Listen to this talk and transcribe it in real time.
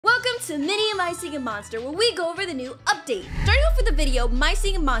to Mini My Singing Monster, where we go over the new update. Starting off with the video, My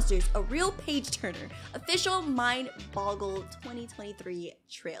Singing Monsters, a real page-turner, official MindBoggle 2023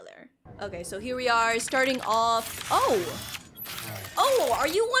 trailer. Okay, so here we are, starting off. Oh, are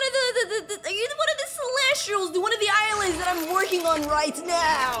you one of the celestials, one of the islands that I'm working on right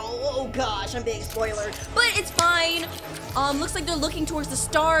now? Oh gosh, I'm being spoiler, but it's fine. Looks like they're looking towards the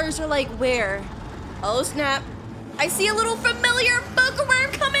stars, or like where? Oh snap. I see a little familiar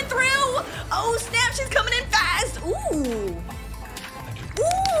bookworm coming through. Oh snap, she's coming in fast.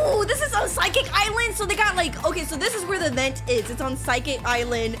 Ooh, this is on Psychic Island. So they got like, okay, so this is where the event is. It's on Psychic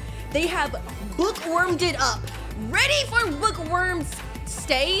Island. They have bookwormed it up. Ready for bookworms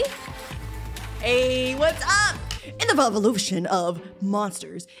stay? Hey, what's up? And the evolution of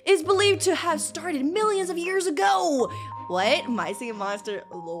monsters is believed to have started millions of years ago. What? My Singing Monster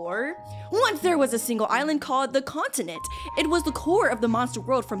lore? Once there was a single island called the continent. It was the core of the monster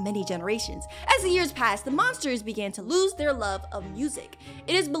world for many generations. As the years passed, the monsters began to lose their love of music.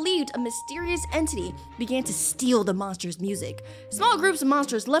 It is believed a mysterious entity began to steal the monsters' music. Small groups of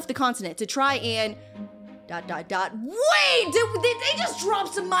monsters left the continent to try and... Wait! Did they just drop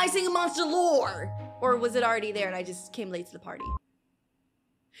some My Singing Monster lore? Or was it already there and I just came late to the party?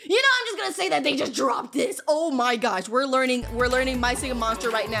 You know, I'm just gonna say that they just dropped this. Oh my gosh, we're learning My Singing Monster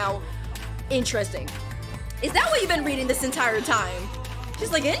right now. Interesting. Is that what you've been reading this entire time?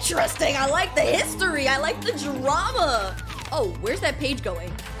 Just like interesting. I like the history. I like the drama. Oh, where's that page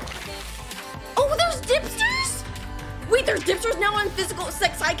going? Oh, there's dipsters? Wait, there's dipsters now on physical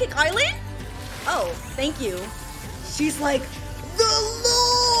Psychic Island? Oh, thank you. She's like, the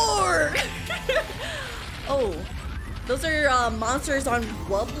Lord! Oh, those are monsters on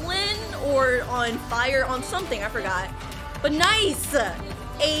Wublin or on fire on something, I forgot. But nice!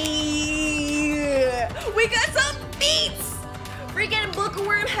 Ayy, we got some beats! Freaking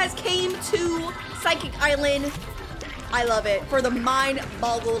Bookworm has came to Psychic Island. I love it, for the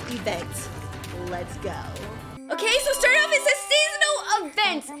MindBoggle event. Let's go. Okay, so start off, it's a seasonal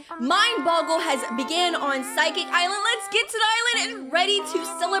event. MindBoggle has began on Psychic Island. Let's get to the island and ready to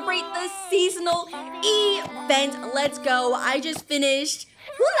celebrate the seasonal event. Let's go. I just finished,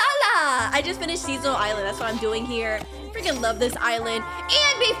 I just finished Seasonal Island. That's what I'm doing here. Freaking love this island.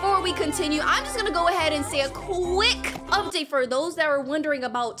 And before we continue, I'm just gonna go ahead and say a quick update for those that are wondering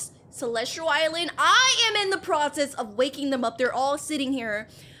about Celestial Island. I am in the process of waking them up. They're all sitting here.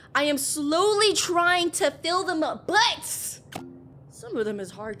 I am slowly trying to fill them up, but some of them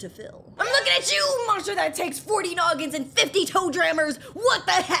is hard to fill. I'm looking at you, monster that takes 40 noggins and 50 toe drammers. What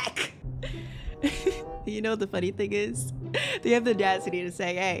the heck? You know what the funny thing is? They have the audacity to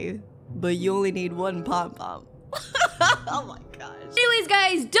say, hey, but you only need one pom-pom. Oh my gosh. Anyways,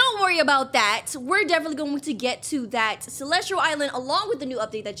 guys, don't worry about that. We're definitely going to get to that Celestial Island along with the new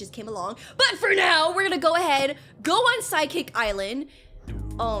update that just came along. But for now, we're gonna go ahead, go on Psychic Island.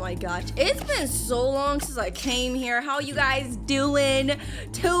 Oh my gosh, it's been so long since I came here. How you guys doing?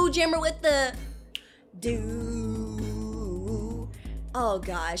 Toe jammer with the do. Oh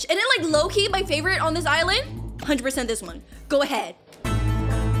gosh. And then like low-key, my favorite on this island, 100% this one. Go ahead.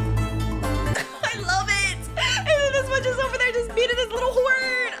 I love it. And then this one just over there just beating this little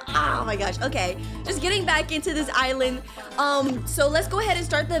horn. Oh my gosh, okay. Just getting back into this island. So let's go ahead and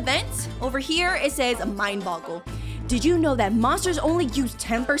start the event. Over here, it says MindBoggle. Did you know that monsters only use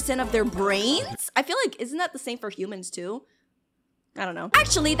 10% of their brains? I feel like, isn't that the same for humans too? I don't know.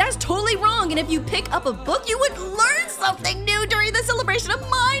 Actually, that's totally wrong. And if you pick up a book, you would learn something new during the celebration of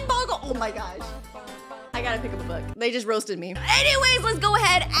MindBoggle. Oh my gosh. I gotta pick up a book. They just roasted me. Anyways, let's go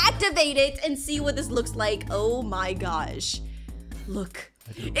ahead, activate it, and see what this looks like. Oh my gosh. Look.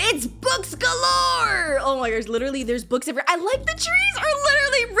 It's books galore! Oh my gosh, literally there's books everywhere. I like the trees are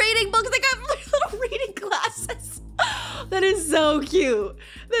literally reading books. They got little reading glasses. That is so cute.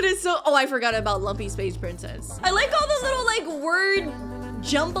 That is so, oh, I forgot about Lumpy Space Princess. I like all the little like word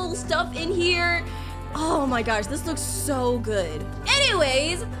jumble stuff in here. Oh my gosh, this looks so good.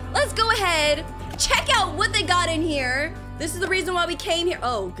 Anyways, let's go ahead, check out what they got in here. This is the reason why we came here.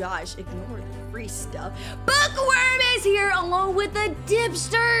 Oh gosh, ignore the free stuff. Bookworm is here along with the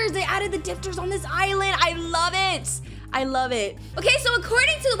dipsters. They added the dipsters on this island. I love it. I love it. Okay, so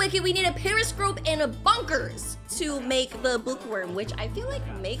according to the wiki, we need a periscope and a bunkers to make the bookworm, which I feel like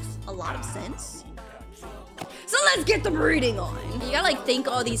makes a lot of sense. So let's get the breeding on. You gotta like thank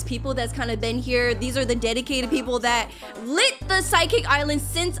all these people that's kind of been here. These are the dedicated people that lit the Psychic Island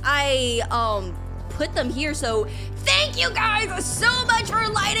since I put them here. So thank you guys so much for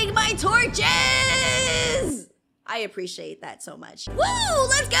lighting my torches. I appreciate that so much. Woo,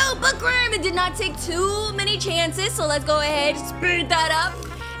 let's go, bookworm. It did not take too many chances, so let's go ahead, speed that up.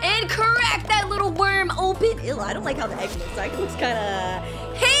 And and crack that little worm open. Ew, I don't like how the egg looks. The egg looks kind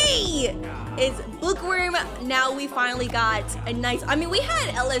of... Hey! It's bookworm. Now we finally got a nice... I mean, we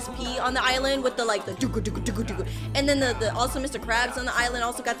had LSP on the island with the, like, the dooku. And then the also Mr. Krabs on the island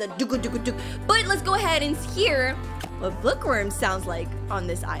also got the dooku. But let's go ahead and hear what bookworm sounds like on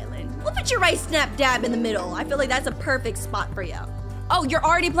this island. We'll put you right snap dab in the middle. I feel like that's a perfect spot for you. Oh, you're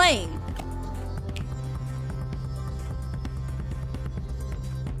already playing.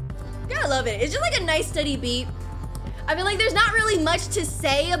 Yeah, I love it. It's just like a nice steady beat. I feel like there's not really much to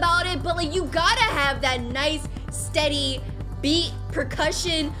say about it, but like you gotta have that nice steady beat,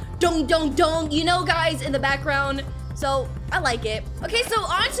 percussion, dong dong dong, you know, guys, in the background. So I like it. Okay, so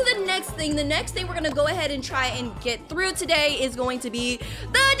on to the next thing. The next thing we're gonna go ahead and try and get through today is going to be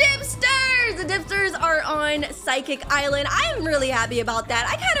the dipsters. The dipsters are on Psychic Island. I am really happy about that.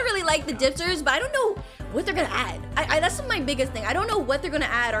 I kind of really like the dipsters, but I don't know what they're gonna add. That's my biggest thing. I don't know what they're gonna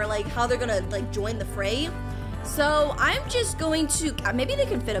add or like how they're gonna like join the fray. So I'm just going to, maybe they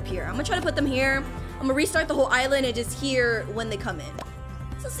can fit up here. I'm gonna try to put them here. I'm gonna restart the whole island and just hear when they come in.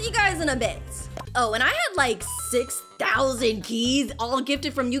 So see you guys in a bit. Oh, and I had like 6,000 keys all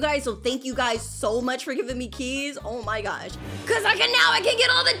gifted from you guys. So thank you guys so much for giving me keys. Oh my gosh. Cause I can get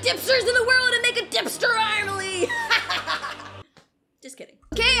all the dipsters in the world and make a dipster army. Just kidding.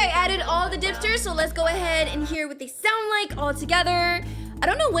 Okay, I added all the dipsters. So let's go ahead and hear what they sound like all together. I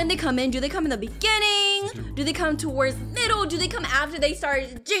don't know when they come in. Do they come in the beginning? Do they come towards the middle? Do they come after they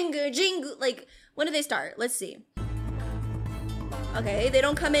start jingle? Like, when do they start? Let's see. Okay, they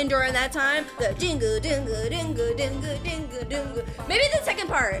don't come in during that time. The jingle. Maybe the second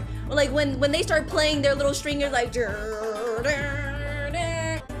part. Like when they start playing their little stringers like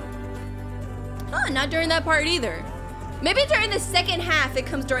oh, not during that part either. Maybe during the second half it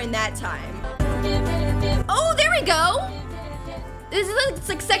comes during that time. Oh, there we go. This is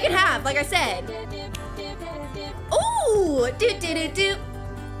like second half, like I said. Ooh, do.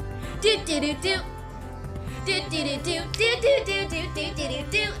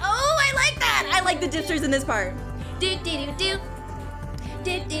 Oh, I like that. I like the dipsters in this part.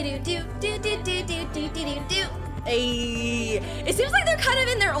 Hey, it seems like they're kind of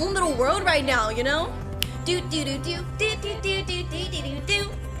in their own little world right now, you know?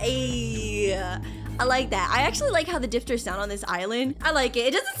 Hey. I like that. I actually like how the dipsters sound on this island. I like it.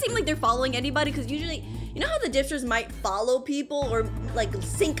 It doesn't seem like they're following anybody because usually, you know how the dipsters might follow people or like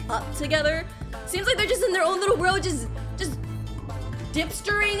sync up together? Seems like they're just in their own little world, just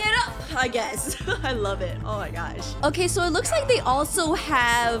dipstering it up, I guess. I love it. Oh my gosh. Okay, so it looks like they also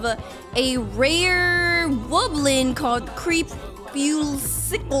have a rare woblin called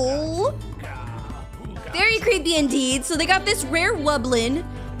Creepulsicle. Very creepy indeed. So they got this rare woblin.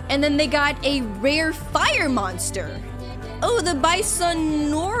 And then they got a rare fire monster. Oh, the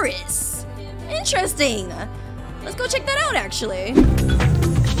Bisonosaurus. Interesting. Let's go check that out, actually.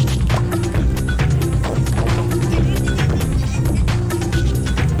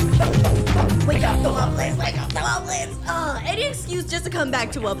 Wake up the Wobblins, wake up the Wobblins. Any excuse just to come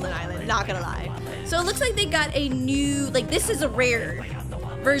back to Woblin Island, not gonna lie. So it looks like they got a new, like this is a rare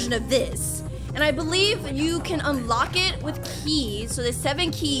version of this. And I believe you can unlock it with keys. So there's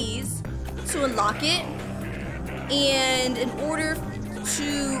 7 keys to unlock it. And in order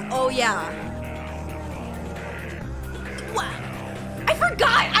to, oh yeah. What? I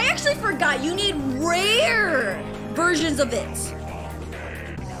forgot, I actually forgot. You need rare versions of it.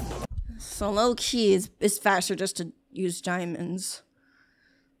 So low key, it's faster just to use diamonds.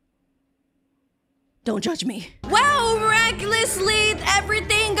 Don't judge me. Wow, miraculously,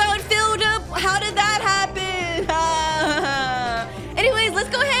 everything got filled up. How did that happen? Anyways, let's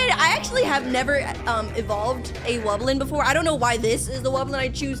go ahead. I actually have never evolved a Woblin before. I don't know why this is the Woblin I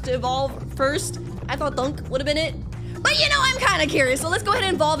choose to evolve first. I thought Thunk would have been it. But you know, I'm kind of curious. So let's go ahead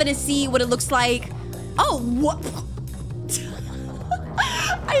and evolve it and see what it looks like. Oh, what?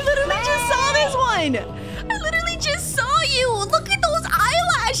 I literally just saw this one. I literally just saw you. Look at those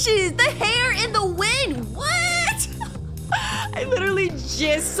eyelashes, the hair in the wind. What? I literally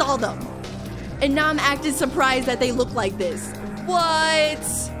just saw them. And now I'm acting surprised that they look like this. What?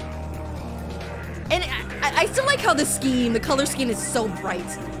 And I still like how the color scheme is so bright.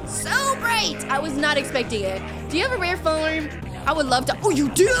 So bright. I was not expecting it. Do you have a rare form? I would love to. Oh, you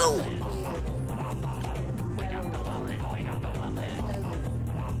do?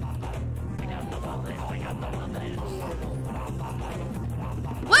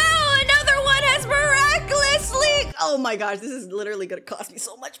 Oh my gosh, this is literally gonna cost me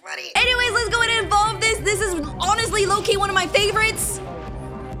so much money. Anyways, let's go ahead and evolve this. This is honestly low-key one of my favorites.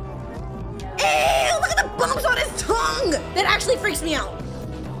 Ew, look at the bumps on his tongue. That actually freaks me out.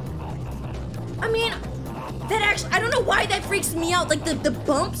 I mean, that actually, I don't know why that freaks me out. Like the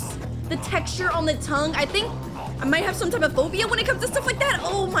bumps, the texture on the tongue. I think I might have some type of phobia when it comes to stuff like that.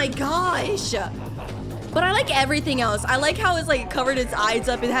 Oh my gosh. But I like everything else. I like how it's like covered its eyes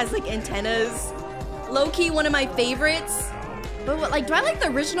up. It has like antennas. Low-key, one of my favorites. But what, like, do I like the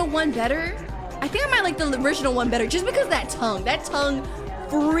original one better? I think I might like the original one better just because that tongue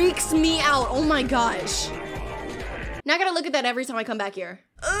freaks me out. Oh my gosh. Now I gotta look at that every time I come back here.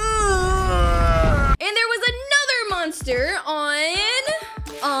 And there was another monster on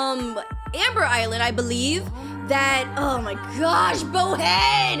Amber Island, I believe, that, oh my gosh,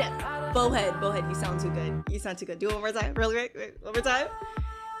 Bowhead, you sound too good. You sound too good. Do it one more time, really quick, one more time.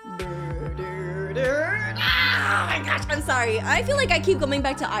 Oh my gosh, I'm sorry. I feel like I keep going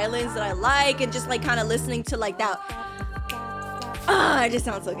back to islands that I like and just like kind of listening to like that. It just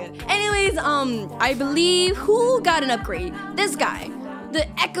sounds so good. Anyways, I believe who got an upgrade? This guy. The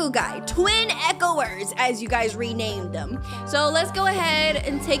Echo guy, Twin Echoers, as you guys renamed them. So let's go ahead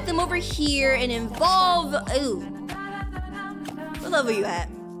and take them over here and involve, ooh. What level you at?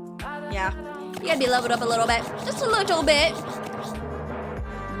 Yeah, you gotta be leveled up a little bit, just a little bit.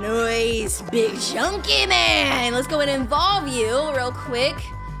 Nice, big chunky man. Let's go and involve you real quick.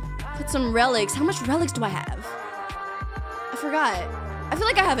 Put some relics. How much relics do I have? I forgot. I feel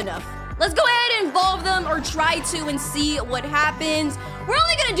like I have enough. Let's go ahead and involve them or try to and see what happens. We're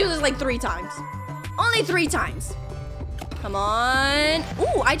only gonna do this like 3 times. Only 3 times. Come on.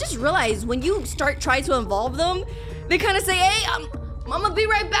 Ooh, I just realized when you try to involve them, they kind of say, hey, I'm gonna be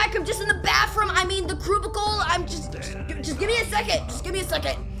right back. I'm just in the bathroom. I mean, the cubicle. I'm just give me a second. Just give me a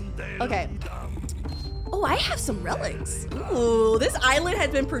second. Okay. Oh, I have some relics. Ooh, this island has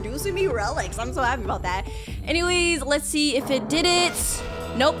been producing me relics. I'm so happy about that. Anyways, let's see if it did it.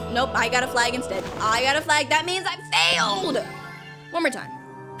 Nope, I got a flag instead. I got a flag. That means I failed. One more time.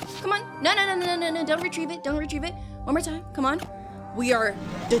 Come on. No. Don't retrieve it. One more time. Come on. We are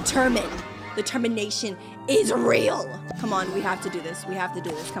determined. Determination is real. Come on, we have to do this.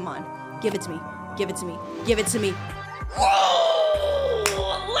 Come on. Give it to me.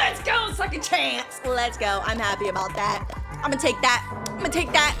 Whoa! Let's go, second chance. Let's go. I'm happy about that. I'm gonna take that.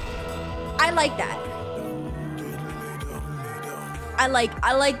 I like that. I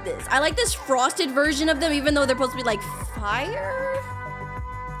like this. I like this frosted version of them, even though they're supposed to be like fire.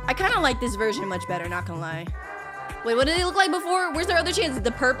 I kind of like this version much better, not gonna lie. Wait, what did they look like before? Where's their other chances?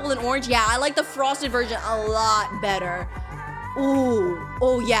 The purple and orange? Yeah, I like the frosted version a lot better. Ooh,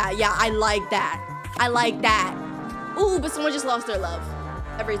 oh yeah, I like that. Ooh, but someone just lost their love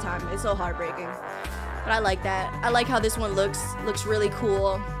every time. It's so heartbreaking. But I like that. I like how this one looks really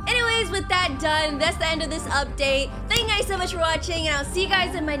cool. Anyways, with that done, that's the end of this update. Thank you guys so much for watching, and I'll see you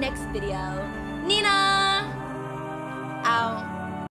guys in my next video. Nenaa! Out.